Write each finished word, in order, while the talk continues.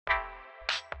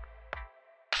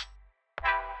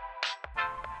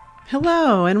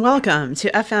Hello and welcome to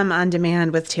FM On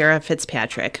Demand with Tara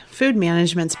Fitzpatrick, Food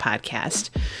Management's podcast.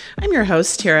 I'm your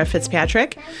host, Tara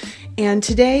Fitzpatrick, and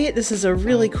today this is a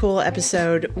really cool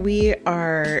episode. We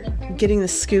are getting the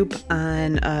scoop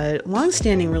on a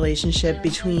longstanding relationship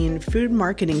between food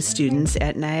marketing students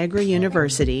at Niagara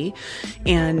University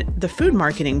and the food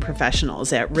marketing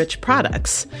professionals at Rich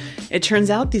Products. It turns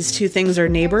out these two things are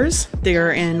neighbors.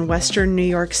 They're in Western New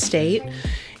York State.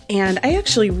 And I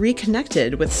actually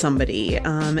reconnected with somebody,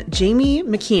 Jamie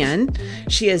McKeon.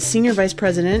 She is Senior Vice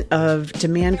President of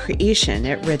Demand Creation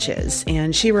at Rich's.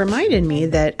 And she reminded me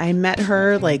that I met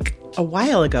her like a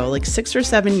while ago, like 6 or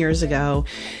 7 years ago,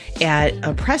 at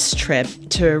a press trip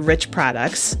to Rich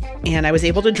Products. And I was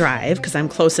able to drive because I'm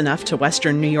close enough to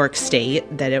Western New York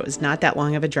State that it was not that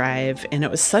long of a drive. And it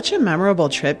was such a memorable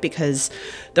trip because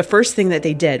the first thing that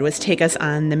they did was take us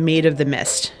on the Maid of the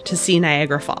Mist to see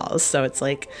Niagara Falls. So it's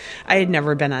like I had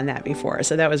never been on that before.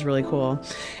 So that was really cool.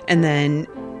 And then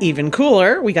even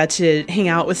cooler, we got to hang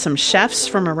out with some chefs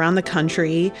from around the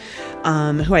country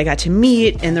who I got to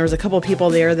meet. And there was a couple of people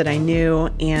there that I knew.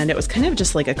 And it was kind of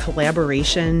just like a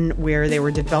collaboration where they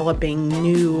were developing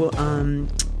new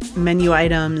menu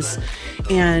items.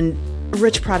 And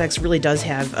Rich Products really does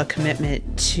have a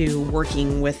commitment to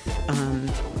working with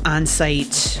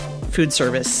on-site food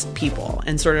service people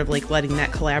and sort of like letting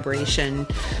that collaboration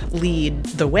lead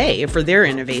the way for their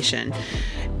innovation.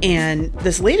 And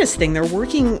this latest thing, they're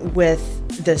working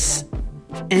with this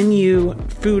NU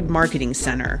Food Marketing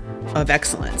Center of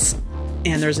Excellence.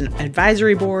 And there's an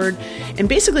advisory board. And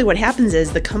basically what happens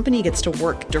is the company gets to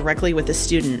work directly with the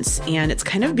students. And it's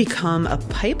kind of become a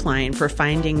pipeline for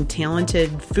finding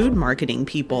talented food marketing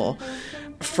people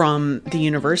from the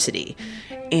university.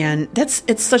 And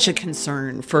it's such a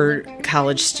concern for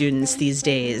college students these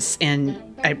days. And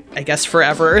I guess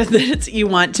forever that you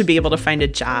want to be able to find a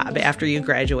job after you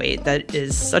graduate. That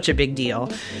is such a big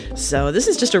deal. So this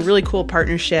is just a really cool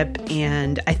partnership,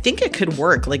 and I think it could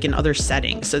work like in other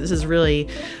settings. So this is really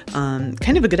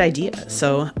kind of a good idea.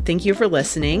 So thank you for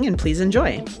listening, and please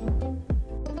enjoy.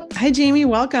 Hi, Jamie.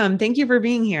 Welcome. Thank you for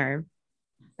being here.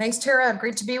 Thanks, Tara.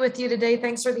 Great to be with you today.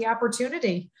 Thanks for the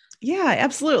opportunity. Yeah,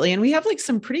 absolutely. And we have like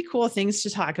some pretty cool things to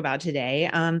talk about today.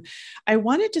 I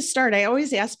wanted to start, I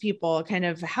always ask people kind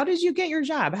of, how did you get your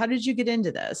job? How did you get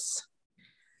into this?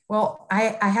 Well,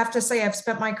 I have to say I've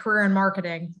spent my career in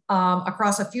marketing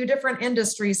across a few different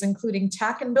industries, including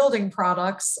tech and building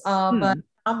products, but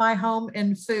on my home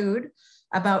in food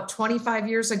about 25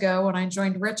 years ago when I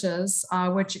joined Rich's,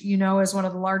 which you know is one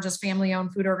of the largest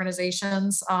family-owned food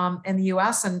organizations in the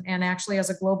US and actually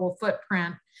has a global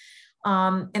footprint.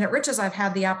 And at Rich's, I've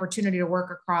had the opportunity to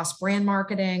work across brand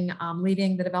marketing,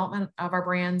 leading the development of our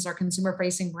brands, our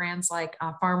consumer-facing brands like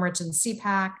Farm Rich and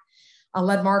CPAC,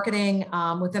 led marketing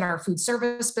within our food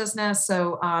service business.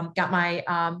 So got my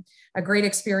a great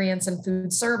experience in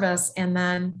food service, and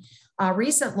then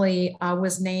recently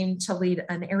was named to lead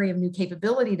an area of new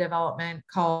capability development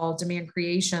called Demand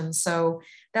Creation. So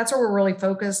that's where we're really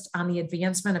focused on the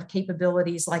advancement of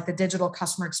capabilities like the digital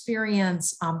customer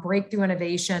experience, breakthrough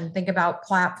innovation, think about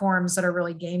platforms that are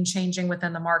really game-changing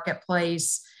within the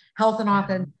marketplace, health and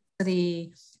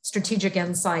authenticity, strategic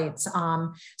insights.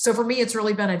 So for me, it's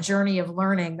really been a journey of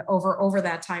learning over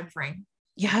that time frame.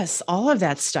 Yes, all of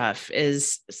that stuff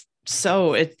is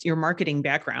your marketing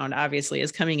background obviously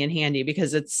is coming in handy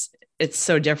because it's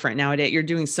so different nowadays. You're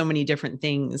doing so many different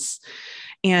things.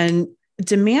 And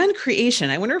demand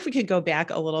creation, I wonder if we could go back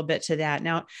a little bit to that.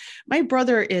 Now, my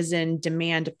brother is in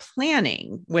demand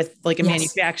planning with like a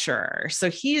manufacturer. So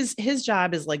his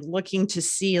job is like looking to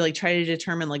see, like try to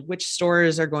determine like which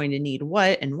stores are going to need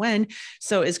what and when.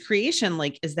 So is creation,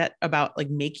 like, is that about like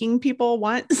making people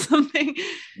want something?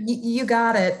 You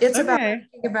got it. It's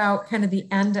about kind of the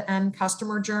end-to-end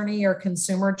customer journey or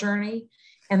consumer journey.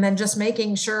 And then just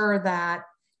making sure that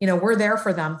we're there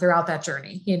for them throughout that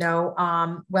journey,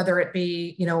 whether it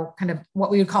be, kind of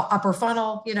what we would call upper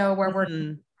funnel, where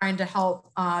we're trying to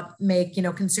help make,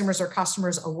 consumers or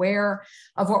customers aware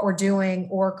of what we're doing,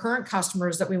 or current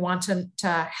customers that we want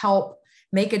to help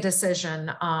make a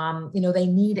decision. They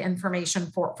need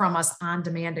information from us on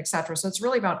demand, et cetera. So it's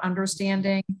really about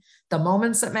understanding the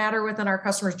moments that matter within our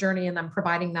customer's journey and then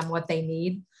providing them what they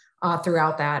need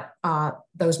throughout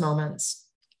those moments.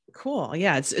 Cool.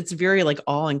 Yeah. It's very like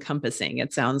all encompassing,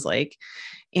 it sounds like.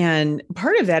 And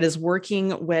part of that is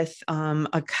working with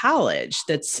a college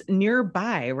that's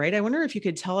nearby, right? I wonder if you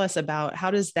could tell us about how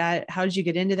did you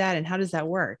get into that and how does that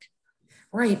work?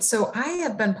 Right. So I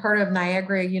have been part of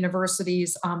Niagara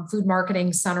University's Food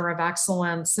Marketing Center of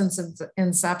Excellence since its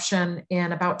inception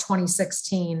in about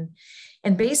 2016.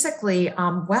 And basically,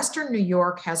 Western New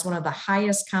York has one of the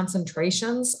highest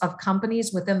concentrations of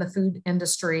companies within the food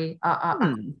industry across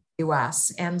Hmm. the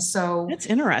US. And so, That's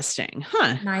interesting.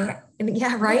 Huh. Yeah,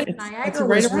 Yeah, right. it's Niagara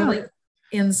right was around. really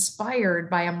inspired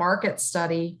by a market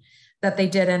study that they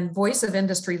did in voice of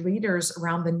industry leaders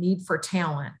around the need for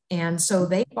talent. And so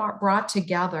they brought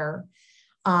together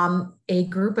a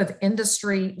group of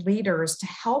industry leaders to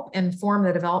help inform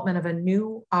the development of a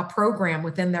new program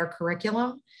within their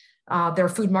curriculum, their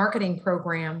food marketing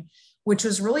program, which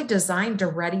was really designed to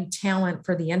ready talent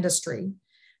for the industry.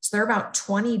 So there are about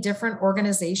 20 different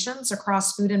organizations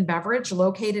across food and beverage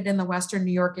located in the Western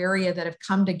New York area that have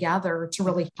come together to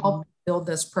really help build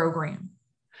this program.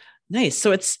 Nice.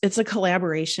 So it's a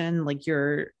collaboration, like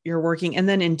you're working, and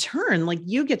then in turn, like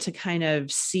you get to kind of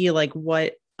see like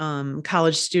what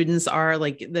college students are,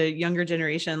 like the younger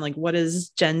generation, like what is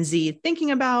Gen Z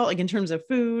thinking about, like in terms of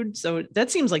food. So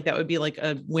that seems like that would be like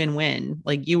a win-win.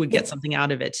 Like you would get It, something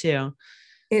out of it too.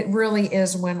 it really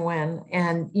is win-win.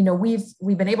 And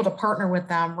we've been able to partner with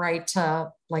them, right,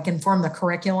 to like inform the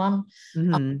curriculum,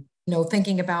 Hmm.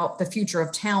 thinking about the future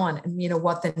of talent and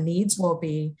what the needs will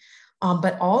be.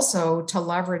 But also to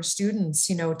leverage students,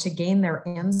 to gain their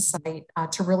insight,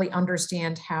 to really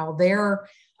understand how their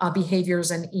behaviors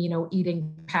and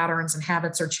eating patterns and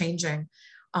habits are changing.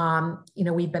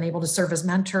 We've been able to serve as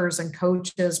mentors and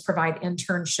coaches, provide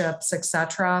internships, et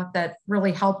cetera, that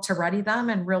really help to ready them.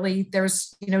 And really,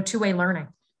 there's two-way learning,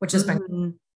 which has been. Hmm.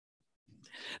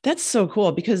 That's so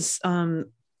cool because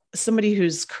somebody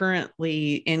who's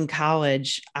currently in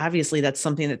college, obviously that's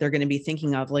something that they're going to be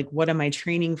thinking of. Like, what am I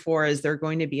training for? Is there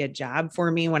going to be a job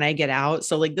for me when I get out?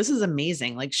 So like, this is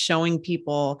amazing. Like showing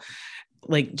people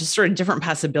like just sort of different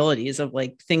possibilities of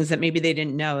like things that maybe they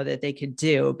didn't know that they could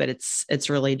do, but it's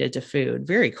related to food.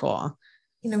 Very cool.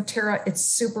 Tara, it's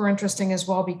super interesting as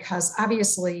well because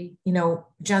obviously,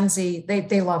 Gen Z,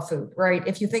 they love food, right?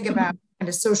 If you think about kind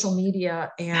of social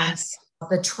media and Yes.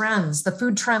 the trends, the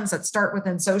food trends that start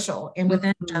within social and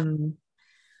within Gen, Mm-hmm.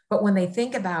 but when they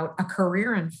think about a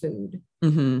career in food,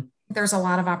 Mm-hmm. there's a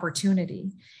lot of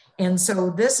opportunity. And so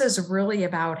this is really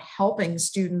about helping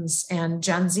students and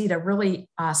Gen Z to really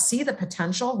see the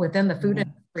potential within the food Yeah.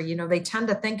 industry. They tend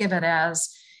to think of it as,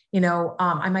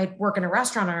 I might work in a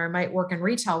restaurant or I might work in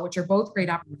retail, which are both great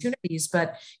opportunities,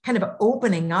 but kind of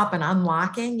opening up and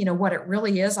unlocking, what it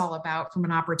really is all about from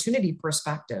an opportunity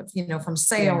perspective, from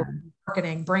sales, Yeah.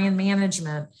 marketing, brand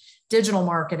management, digital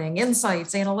marketing,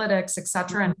 insights, analytics, et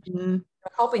cetera, and Mhm.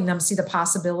 helping them see the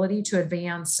possibility to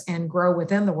advance and grow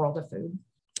within the world of food.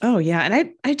 Oh yeah. And I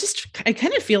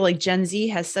kind of feel like Gen Z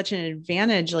has such an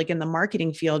advantage like in the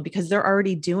marketing field because they're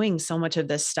already doing so much of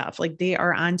this stuff. Like they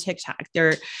are on TikTok,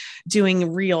 they're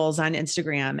doing reels on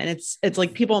Instagram. And it's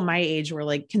like people my age were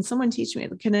like, can someone teach me?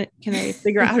 Can I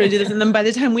figure out how to do this? And then by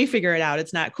the time we figure it out,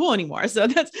 it's not cool anymore. So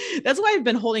that's why I've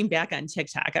been holding back on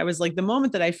TikTok. I was like, the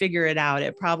moment that I figure it out,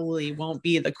 it probably won't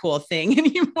be the cool thing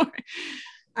anymore.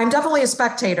 I'm definitely a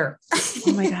spectator.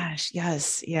 Oh my gosh.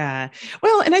 Yes. Yeah.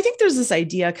 Well, and I think there's this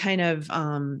idea kind of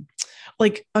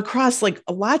like across like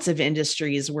lots of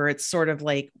industries where it's sort of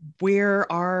like,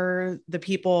 where are the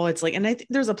people? It's like, and I think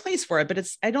there's a place for it, but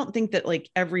I don't think that like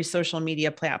every social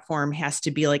media platform has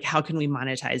to be like, how can we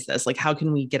monetize this? Like, how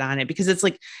can we get on it? Because it's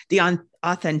like the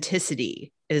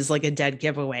authenticity is like a dead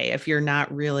giveaway if you're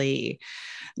not really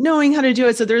knowing how to do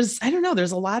it. So I don't know,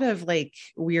 there's a lot of like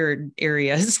weird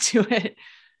areas to it.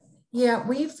 Yeah,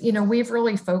 we've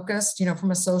really focused,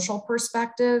 from a social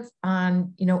perspective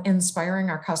on, inspiring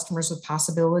our customers with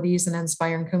possibilities and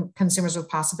inspiring consumers with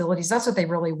possibilities. That's what they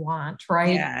really want,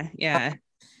 right? Yeah. Yeah.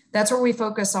 That's where we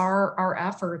focus our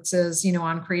efforts is,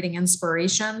 on creating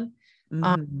inspiration,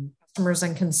 Mhm. customers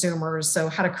and consumers. So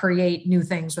how to create new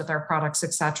things with our products,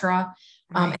 et cetera.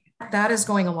 Right. That is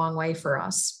going a long way for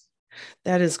us.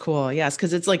 That is cool. Yes.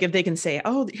 Cause it's like if they can say,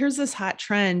 oh, here's this hot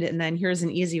trend, and then here's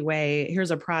an easy way,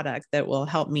 here's a product that will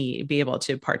help me be able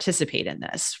to participate in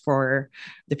this for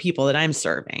the people that I'm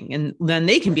serving. And then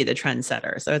they can be the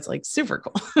trendsetter. So it's like super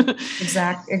cool.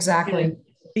 Exactly. And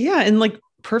yeah. And like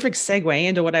perfect segue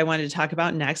into what I wanted to talk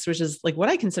about next, which is like what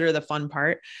I consider the fun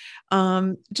part.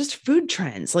 Just food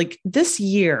trends. Like this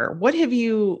year, what have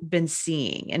you been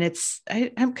seeing? And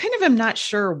I'm kind of am not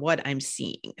sure what I'm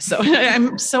seeing. So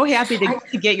I'm so happy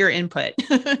to get your input.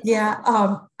 Yeah,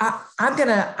 I'm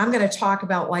gonna talk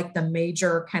about like the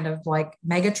major kind of like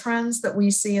mega trends that we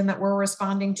see and that we're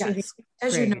responding to. Yes.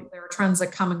 As you know, Great. there are trends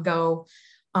that come and go,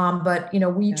 but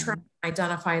we Yeah. try to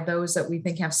identify those that we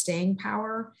think have staying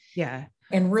power. Yeah.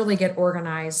 and really get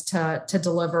organized to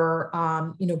deliver,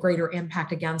 greater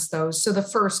impact against those. So the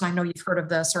first, and I know you've heard of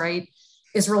this, right,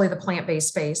 is really the plant-based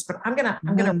space, but I'm gonna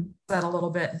that a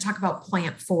little bit and talk about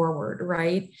plant forward,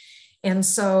 right? And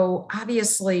so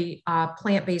obviously,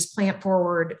 plant-based, plant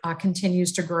forward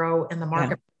continues to grow in the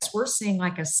market. We're seeing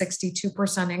like a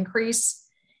 62% increase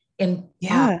in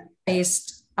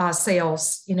based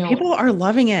sales. People are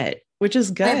loving it, which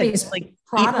is good. Plant-based like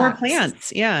products, eat more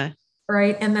plants. Yeah.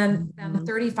 Right. And then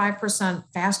 35%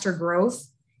 faster growth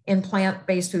in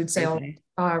plant-based food sales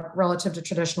relative to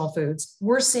traditional foods.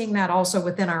 We're seeing that also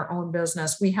within our own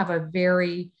business. We have a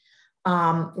very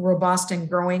robust and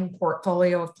growing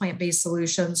portfolio of plant-based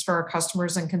solutions for our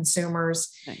customers and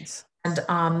consumers. Nice.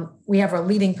 And we have a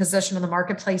leading position in the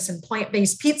marketplace in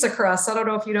plant-based pizza crust. I don't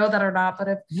know if you know that or not, but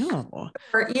if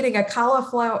we're eating a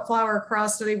cauliflower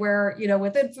crust anywhere,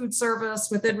 within food service,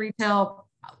 within retail,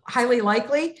 highly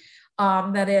likely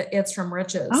that it's from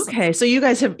Rich's. Okay, so you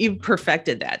guys you've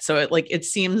perfected that. So it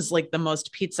seems like the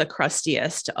most pizza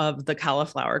crustiest of the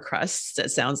cauliflower crusts. It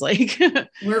sounds like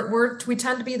we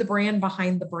tend to be the brand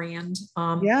behind the brand.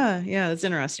 Yeah, that's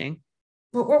interesting.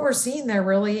 But what we're seeing there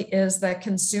really is that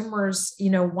consumers,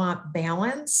 want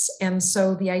balance, and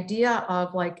so the idea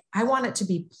of like, I want it to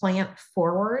be plant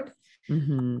forward.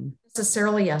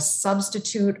 Necessarily a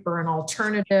substitute or an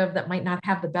alternative that might not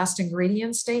have the best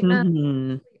ingredient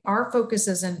statement. Our focus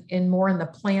is in more in the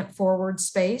plant forward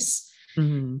space.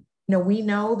 We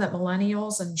know that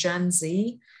millennials and Gen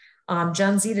Z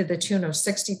to the tune of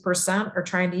 60% are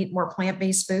trying to eat more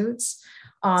plant-based foods.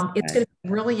 It's going to be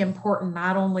really important,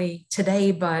 not only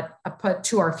today, but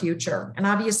to our future. And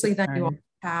obviously then you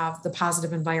have the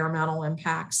positive environmental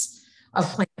impacts of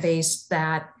plant-based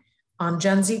that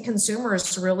Gen Z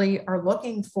consumers really are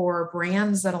looking for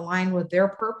brands that align with their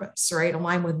purpose, right?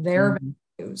 Align with their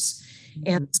values.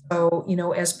 And so,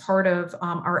 as part of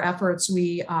our efforts,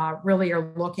 we really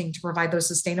are looking to provide those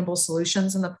sustainable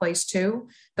solutions in the place too,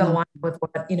 that align with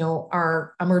what,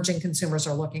 our emerging consumers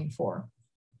are looking for.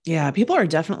 Yeah, people are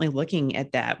definitely looking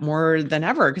at that more than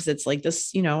ever because it's like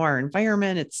this, our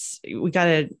environment, we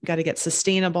gotta get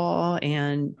sustainable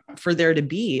and for there to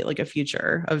be like a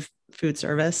future of food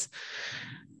service.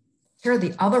 Here,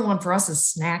 the other one for us is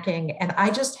snacking. And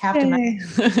I just have to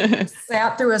mention,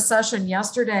 sat through a session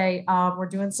yesterday. We're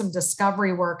doing some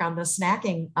discovery work on the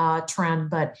snacking trend,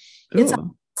 but it's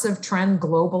a massive trend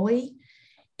globally.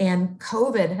 And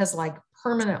COVID has like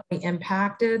permanently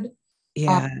impacted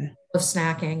of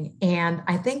snacking. And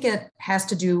I think it has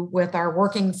to do with our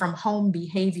working from home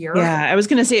behavior. Yeah, I was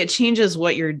going to say it changes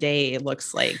what your day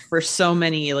looks like for so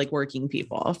many like working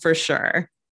people, for sure.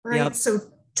 Right. Yep. So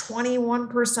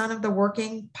 21% of the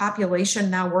working population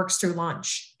now works through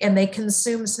lunch and they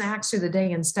consume snacks through the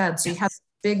day instead. So you have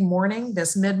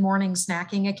this mid-morning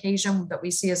snacking occasion that we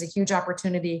see as a huge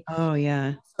opportunity. Oh,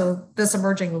 yeah. So this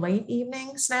emerging late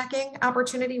evening snacking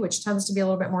opportunity, which tends to be a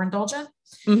little bit more indulgent.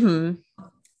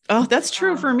 Oh, that's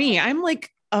true for me. I'm like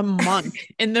a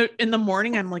monk in the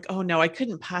morning. I'm like, oh no, I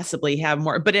couldn't possibly have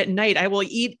more. But at night I will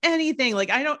eat anything. Like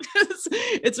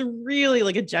it's really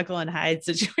like a Jekyll and Hyde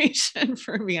situation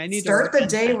for me. I need start the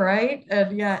day right.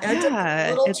 And a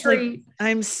little treat. Like,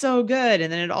 I'm so good.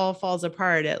 And then it all falls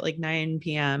apart at like 9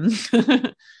 p.m.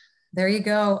 There you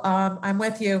go. I'm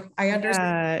with you. I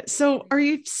understand. So are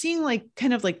you seeing like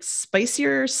kind of like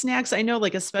spicier snacks? I know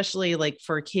like, especially like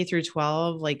for K through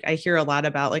 12, like I hear a lot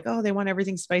about like, oh, they want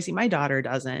everything spicy. My daughter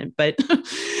doesn't, but,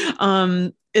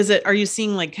 are you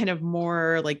seeing like kind of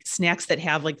more like snacks that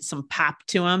have like some pop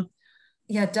to them?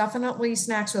 Yeah, definitely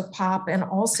snacks with pop. And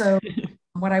also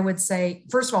what I would say,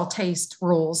 first of all, taste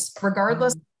rules,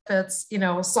 regardless if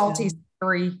it's, salty,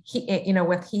 savory,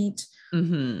 with heat.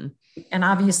 And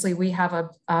obviously we have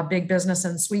a big business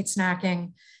in sweet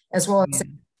snacking as well as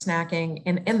snacking.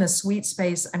 And in the sweet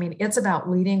space, I mean, it's about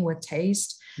leading with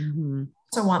taste.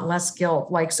 Also want less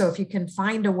guilt. Like, so if you can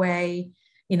find a way,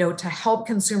 to help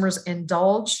consumers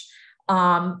indulge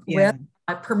with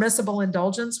a permissible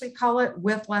indulgence, we call it,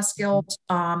 with less guilt,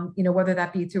 whether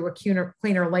that be through a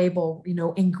cleaner label,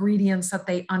 ingredients that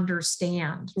they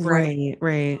understand. Right.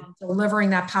 Delivering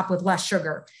that pop with less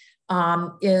sugar.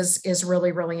 Is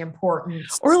really, really important.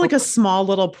 Or like a small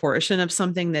little portion of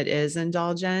something that is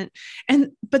indulgent.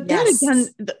 But then again,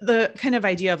 the kind of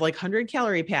idea of like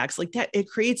 100-calorie packs like that, it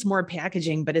creates more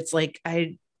packaging, but it's like,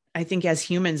 I think as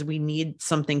humans, we need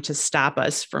something to stop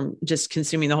us from just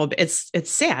consuming the whole, it's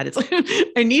sad. It's like,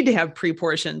 I need to have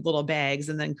pre-portioned little bags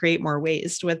and then create more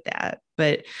waste with that.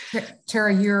 But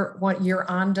Tara, you're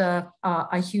on to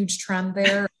a huge trend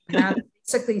there. That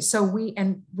basically, so we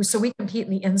compete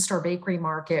in the in-store bakery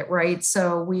market, right?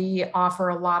 So we offer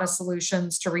a lot of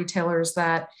solutions to retailers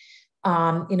that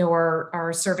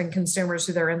are serving consumers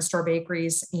through their in-store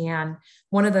bakeries. And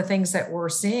one of the things that we're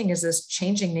seeing is this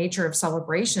changing nature of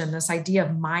celebration, this idea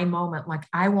of my moment. Like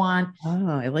I want, oh,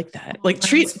 I like that. Like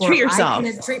treat yourself.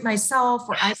 I can treat myself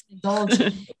or I can indulge.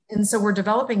 And so we're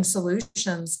developing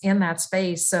solutions in that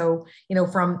space. So,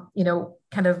 from,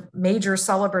 kind of major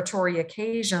celebratory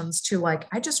occasions to like,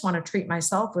 I just want to treat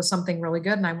myself with something really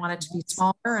good and I want it to be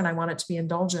smaller and I want it to be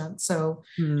indulgent. So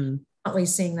definitely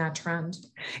seeing that trend.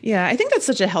 Yeah, I think that's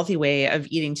such a healthy way of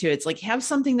eating too. It's like have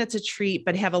something that's a treat,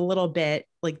 but have a little bit,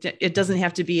 like it doesn't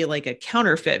have to be like a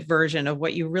counterfeit version of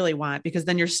what you really want, because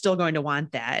then you're still going to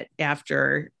want that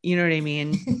after, you know what I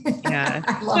mean? Yeah.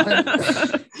 I love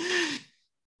it.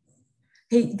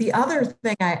 Hey, the other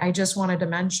thing I just wanted to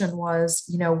mention was,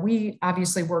 we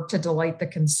obviously work to delight the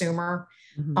consumer.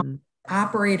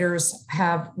 Operators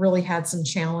have really had some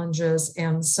challenges.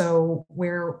 And so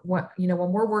when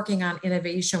we're working on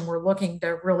innovation, we're looking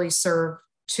to really serve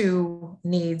two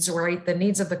needs, right? The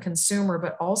needs of the consumer,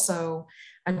 but also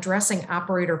addressing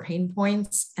operator pain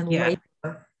points and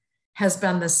labor has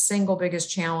been the single biggest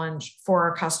challenge for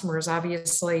our customers.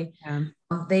 Obviously,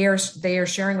 they are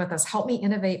sharing with us, help me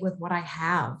innovate with what I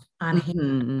have on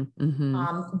hand.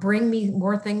 Bring me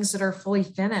more things that are fully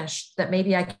finished that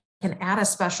maybe I can add a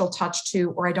special touch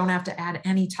to, or I don't have to add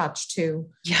any touch to.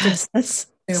 Yes, that's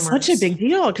such a big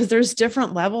deal because there's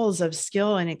different levels of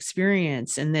skill and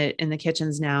experience in the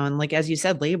kitchens now. And like, as you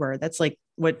said, labor, that's like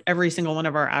what every single one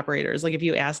of our operators, like if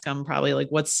you ask them probably like,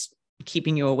 what's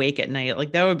keeping you awake at night?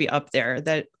 Like that would be up there,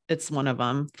 that it's one of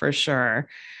them for sure.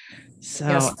 So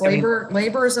yes,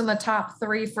 labor is in the top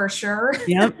 3 for sure.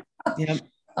 Yep.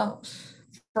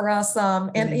 For us,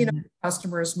 and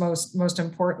customers most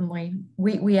importantly,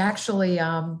 we actually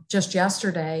just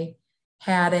yesterday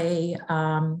had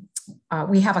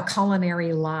we have a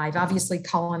culinary live. Obviously,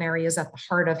 culinary is at the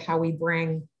heart of how we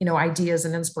bring ideas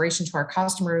and inspiration to our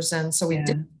customers, and so we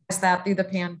did that through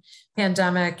the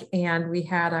pandemic, and we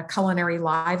had a culinary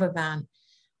live event.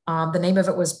 The name of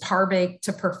it was Par Baked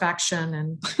to Perfection.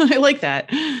 And I like that.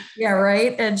 Yeah,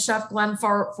 right. And Chef Glenn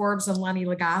Forbes and Lenny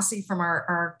Lagasse from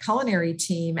our culinary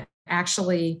team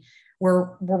actually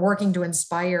were working to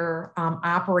inspire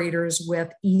operators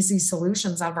with easy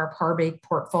solutions out of our Par Baked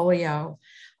portfolio.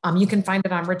 You can find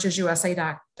it on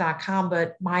richesusa.com,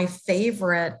 but my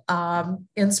favorite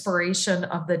inspiration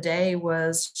of the day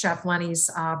was Chef Lenny's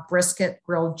brisket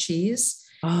grilled cheese.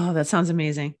 Oh, that sounds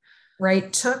amazing.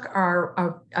 Right. Took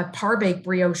a Par Baked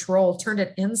brioche roll, turned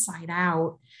it inside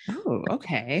out. Oh,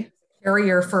 okay.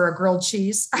 Carrier for a grilled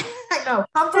cheese. I know.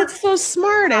 That's so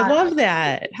smart. I love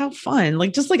that. How fun.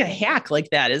 Like just like a hack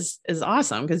like that is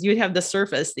awesome, because you'd have the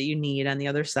surface that you need on the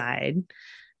other side.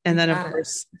 And then of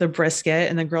course the brisket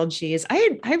and the grilled cheese.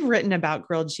 I've written about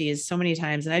grilled cheese so many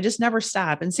times and I just never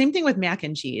stop. And same thing with mac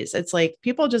and cheese. It's like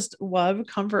people just love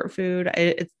comfort food.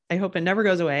 I hope it never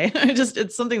goes away.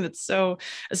 It's something that's so,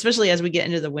 especially as we get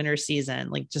into the winter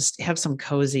season, like just have some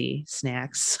cozy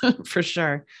snacks for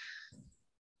sure.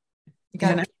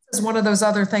 This is one of those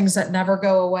other things that never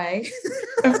go away.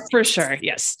 For sure.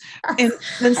 Yes. And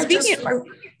then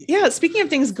speaking of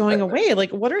things going away, like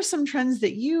what are some trends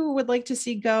that you would like to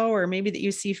see go, or maybe that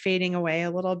you see fading away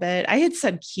a little bit? I had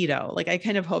said keto. Like I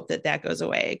kind of hope that goes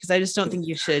away, because I just don't think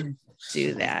you should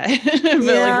do that.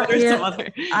 Some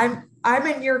other? I'm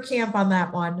in your camp on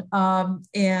that one.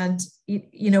 And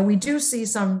we do see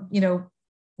some,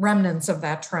 remnants of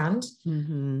that trend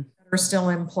that are still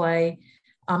in play.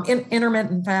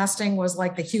 Intermittent fasting was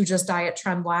like the hugest diet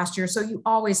trend last year. So you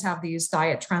always have these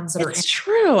diet trends that it's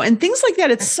true. And things like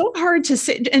that. It's so hard to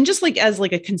sit and just like as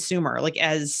like a consumer, like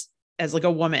as like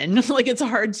a woman, like it's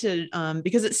hard to,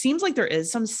 because it seems like there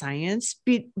is some science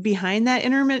behind that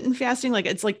intermittent fasting. Like,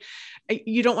 it's like,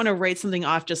 you don't want to write something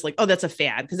off just like, oh, that's a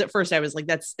fad. Cause at first I was like,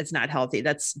 it's not healthy.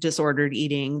 That's disordered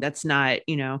eating. That's not,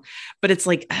 but it's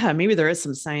like, maybe there is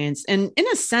some science. And in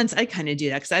a sense, I kind of do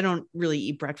that, cause I don't really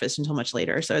eat breakfast until much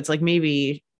later. So it's like,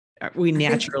 maybe we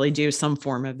naturally do some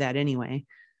form of that anyway.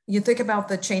 You think about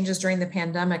the changes during the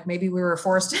pandemic, maybe we were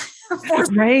forced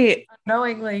right.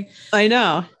 unknowingly. I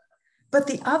know. But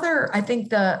I think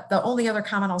the only other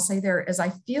comment I'll say there is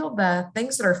I feel the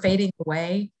things that are fading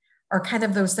away are kind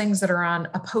of those things that are on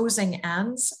opposing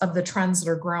ends of the trends that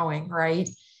are growing, right?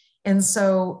 And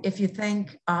so if you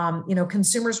think,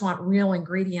 consumers want real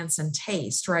ingredients and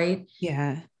taste, right?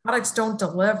 Yeah. Products don't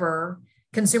deliver,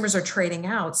 consumers are trading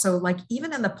out. So like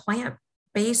even in the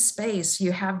plant-based space,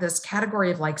 you have this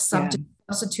category of like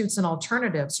substitutes and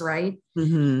alternatives, right?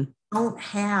 Don't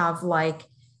have like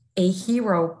a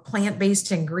hero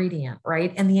plant-based ingredient,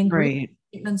 right? And the ingredient Right.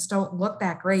 statements don't look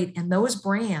that great. And those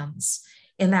brands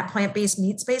in that plant-based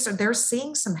meat space they're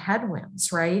seeing some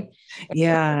headwinds, right?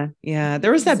 Yeah. Yeah.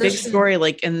 There was that big Position story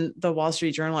like in the Wall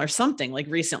Street Journal or something like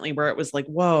recently where it was like,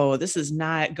 whoa, this is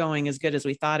not going as good as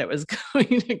we thought it was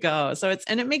going to go. So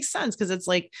and it makes sense because it's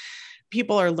like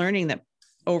people are learning that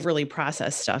overly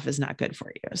processed stuff is not good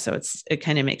for you. So it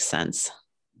kind of makes sense.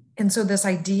 and so this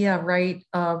idea, right,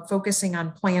 of focusing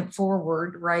on plant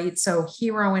forward, right? So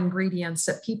hero ingredients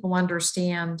that people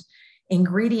understand,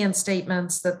 ingredient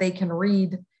statements that they can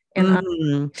read, and,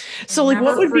 Mm. So and like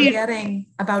what never would be forgetting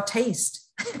about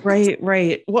taste. right,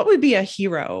 right. What would be a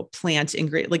hero plant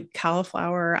ingredient? Like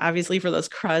cauliflower, obviously for those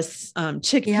crusts, Yes,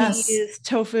 chickpeas,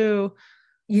 tofu.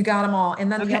 you got them all.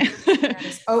 And then Okay.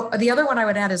 the other one I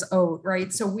would add is oat,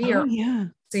 right? So we Oh are yeah.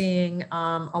 seeing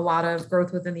a lot of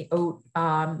growth within the oat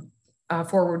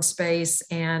forward space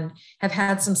and have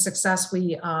had some success.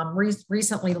 We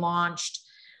recently launched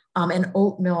an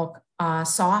oat milk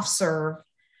soft serve,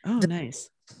 Oh, nice.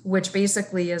 which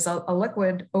basically is a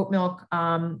liquid oat milk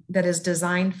that is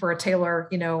designed for a Taylor,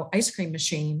 ice cream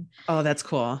machine. Oh, that's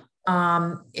cool.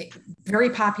 It, very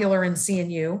popular in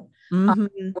CNU. Hmm.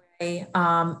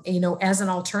 As an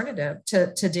alternative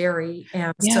to dairy.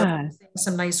 And so Yeah.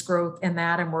 some nice growth in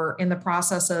that. And we're in the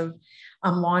process of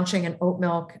launching an oat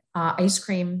milk ice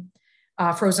cream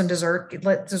frozen dessert.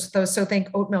 So think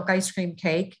oat milk ice cream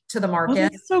cake to the Oh, market.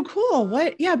 that's so cool.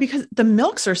 What? Yeah, because the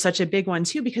milks are such a big one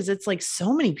too, because it's like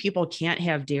so many people can't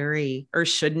have dairy or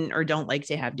shouldn't or don't like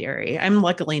to have dairy. I'm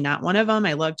luckily not one of them.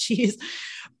 I love cheese.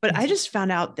 But I just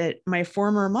found out that my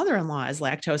former mother-in-law is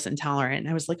lactose intolerant. And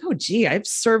I was like, oh, gee, I've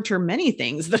served her many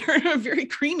things that are very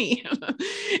creamy.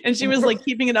 And she was like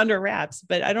keeping it under wraps,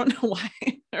 but I don't know why.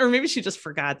 Or maybe she just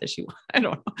forgot that I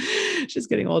don't know. She's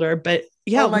getting older. But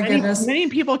yeah, Oh my goodness. many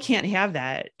people can't have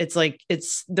that. It's like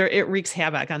it wreaks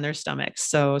havoc on their stomachs.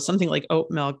 So something like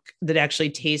oat milk that actually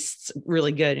tastes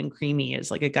really good and creamy is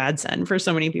like a godsend for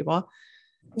so many people.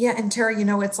 Yeah, and Tara,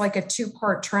 it's like a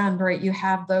two-part trend, right? You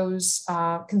have those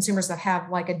consumers that have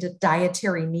like a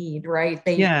dietary need, right?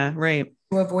 They Yeah, right.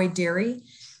 to avoid dairy.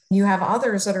 You have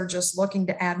others that are just looking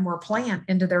to add more plant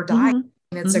into their diet.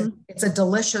 Hmm. And Hmm. it's a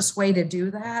delicious way to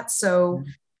do that. So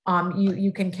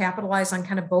you can capitalize on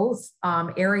kind of both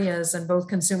areas and both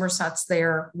consumer sets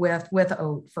there with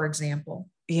oat, for example.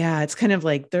 Yeah, it's kind of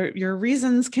like your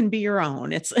reasons can be your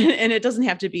own. It's and it doesn't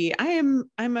have to be I'm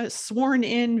a sworn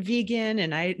in vegan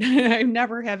and I I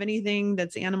never have anything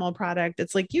that's animal product.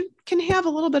 It's like you can have a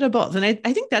little bit of both. And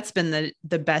I think that's been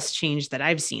the best change that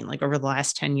I've seen like over the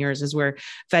last 10 years is where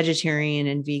vegetarian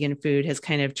and vegan food has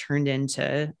kind of turned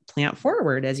into plant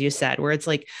forward, as you said, where it's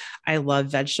like I love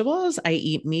vegetables. I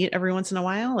eat meat every once in a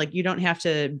while. Like you don't have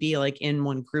to be like in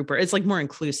one group or it's like more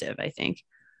inclusive, I think.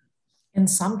 In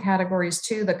some categories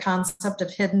too, the concept of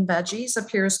hidden veggies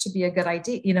appears to be a good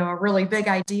idea, a really big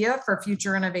idea for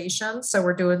future innovation. So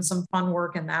we're doing some fun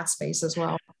work in that space as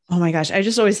well. Oh my gosh. I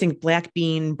just always think black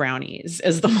bean brownies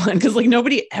is the one because like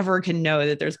nobody ever can know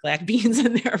that there's black beans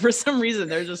in there for some reason.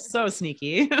 They're just so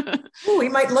sneaky. Ooh, we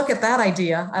might look at that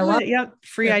idea. I love Yep.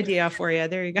 Free it. idea for you.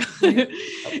 There you go.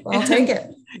 I'll take it.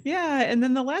 Yeah. And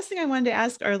then the last thing I wanted to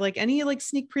ask are like any like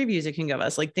sneak previews you can give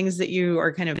us, like things that you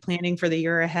are kind of planning for the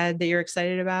year ahead that you're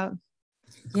excited about.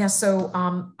 Yeah, so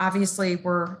obviously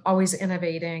we're always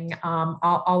innovating.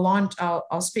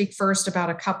 I'll speak first about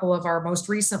a couple of our most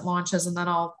recent launches, and then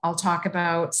I'll talk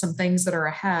about some things that are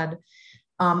ahead.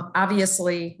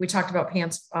 Obviously, we talked about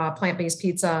plant-based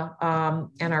pizza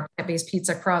and our plant-based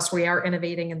pizza crust. We are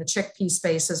innovating in the chickpea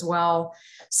space as well.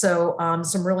 So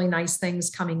some really nice things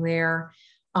coming there.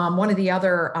 One of the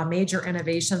other major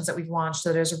innovations that we've launched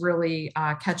that is really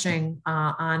catching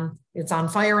it's on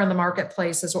fire in the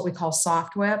marketplace is what we call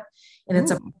Soft Whip. And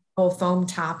it's a full foam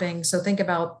topping. So think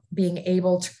about being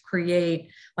able to create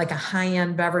like a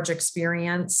high-end beverage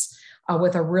experience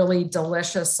with a really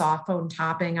delicious soft foam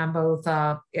topping on both,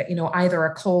 either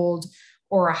a cold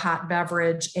or a hot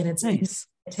beverage. And Nice.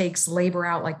 it takes labor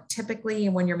out. Like typically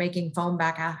when you're making foam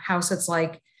back at house, it's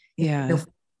like, Yeah.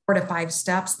 4 to 5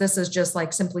 steps. This is just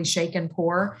like simply shake and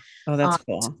pour. Oh, that's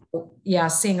cool. So, yeah,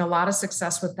 seeing a lot of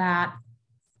success with that.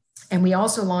 And we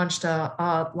also launched a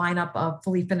lineup of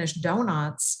fully finished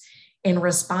donuts in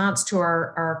response to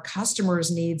our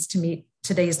customers' needs to meet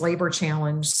today's labor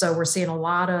challenge. So we're seeing a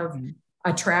lot of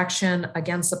attraction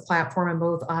against the platform in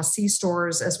both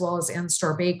C-stores as well as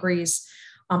in-store bakeries.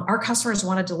 Our customers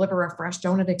want to deliver a fresh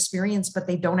donut experience, but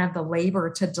they don't have the labor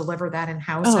to deliver that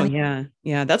in-house. Oh yeah.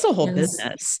 Yeah. That's a whole And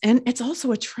business. And it's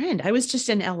also a trend. I was just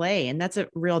in LA and that's a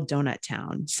real donut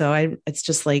town. So it's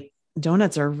just like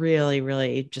donuts are really,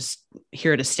 really just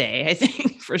here to stay, I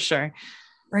think, for sure.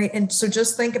 Right. And so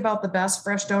just think about the best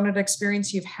fresh donut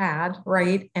experience you've had,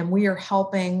 right? And we are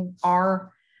helping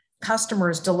our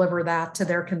customers deliver that to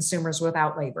their consumers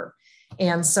without labor.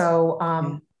 And so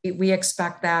Yeah. we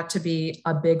expect that to be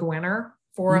a big winner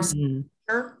for us. Mhm.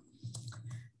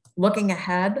 Looking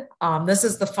ahead, this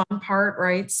is the fun part,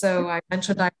 right? So I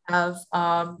mentioned I have,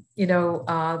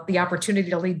 the opportunity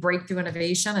to lead breakthrough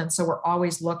innovation. And so we're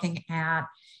always looking at,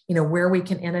 where we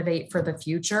can innovate for the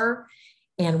future.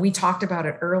 And we talked about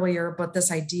it earlier, but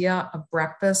this idea of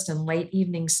breakfast and late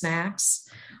evening snacks,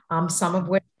 some of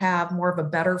which have more of a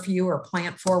better for you or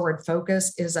plant forward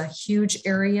focus, is a huge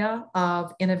area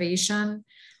of innovation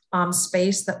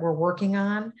space that we're working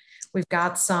on. We've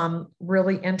got some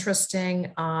really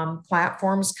interesting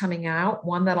platforms coming out.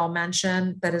 One that I'll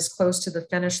mention that is close to the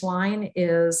finish line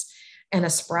is an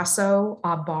espresso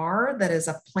bar that is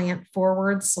a plant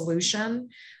forward solution.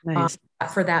 Nice.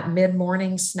 For that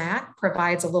mid-morning snack,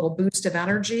 provides a little boost of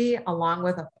energy along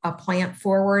with a plant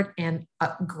forward and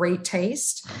a great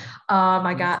taste.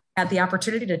 I had the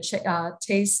opportunity to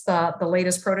taste the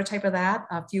latest prototype of that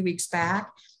a few weeks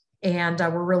back, and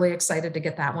we're really excited to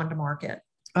get that one to market.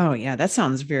 Oh yeah, that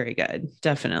sounds very good.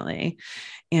 Definitely.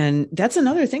 And that's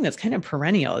another thing that's kind of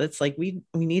perennial. It's like we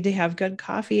need to have good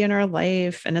coffee in our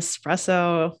life, and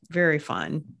espresso, very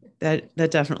fun. That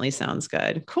definitely sounds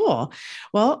good. Cool.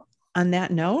 Well, on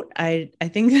that note, I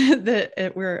think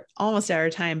that we're almost out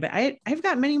of time, but I've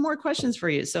got many more questions for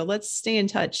you. So let's stay in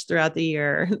touch throughout the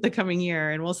year, the coming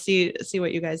year, and we'll see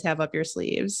what you guys have up your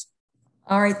sleeves.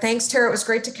 All right. Thanks, Tara. It was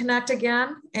great to connect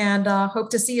again, and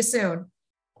hope to see you soon.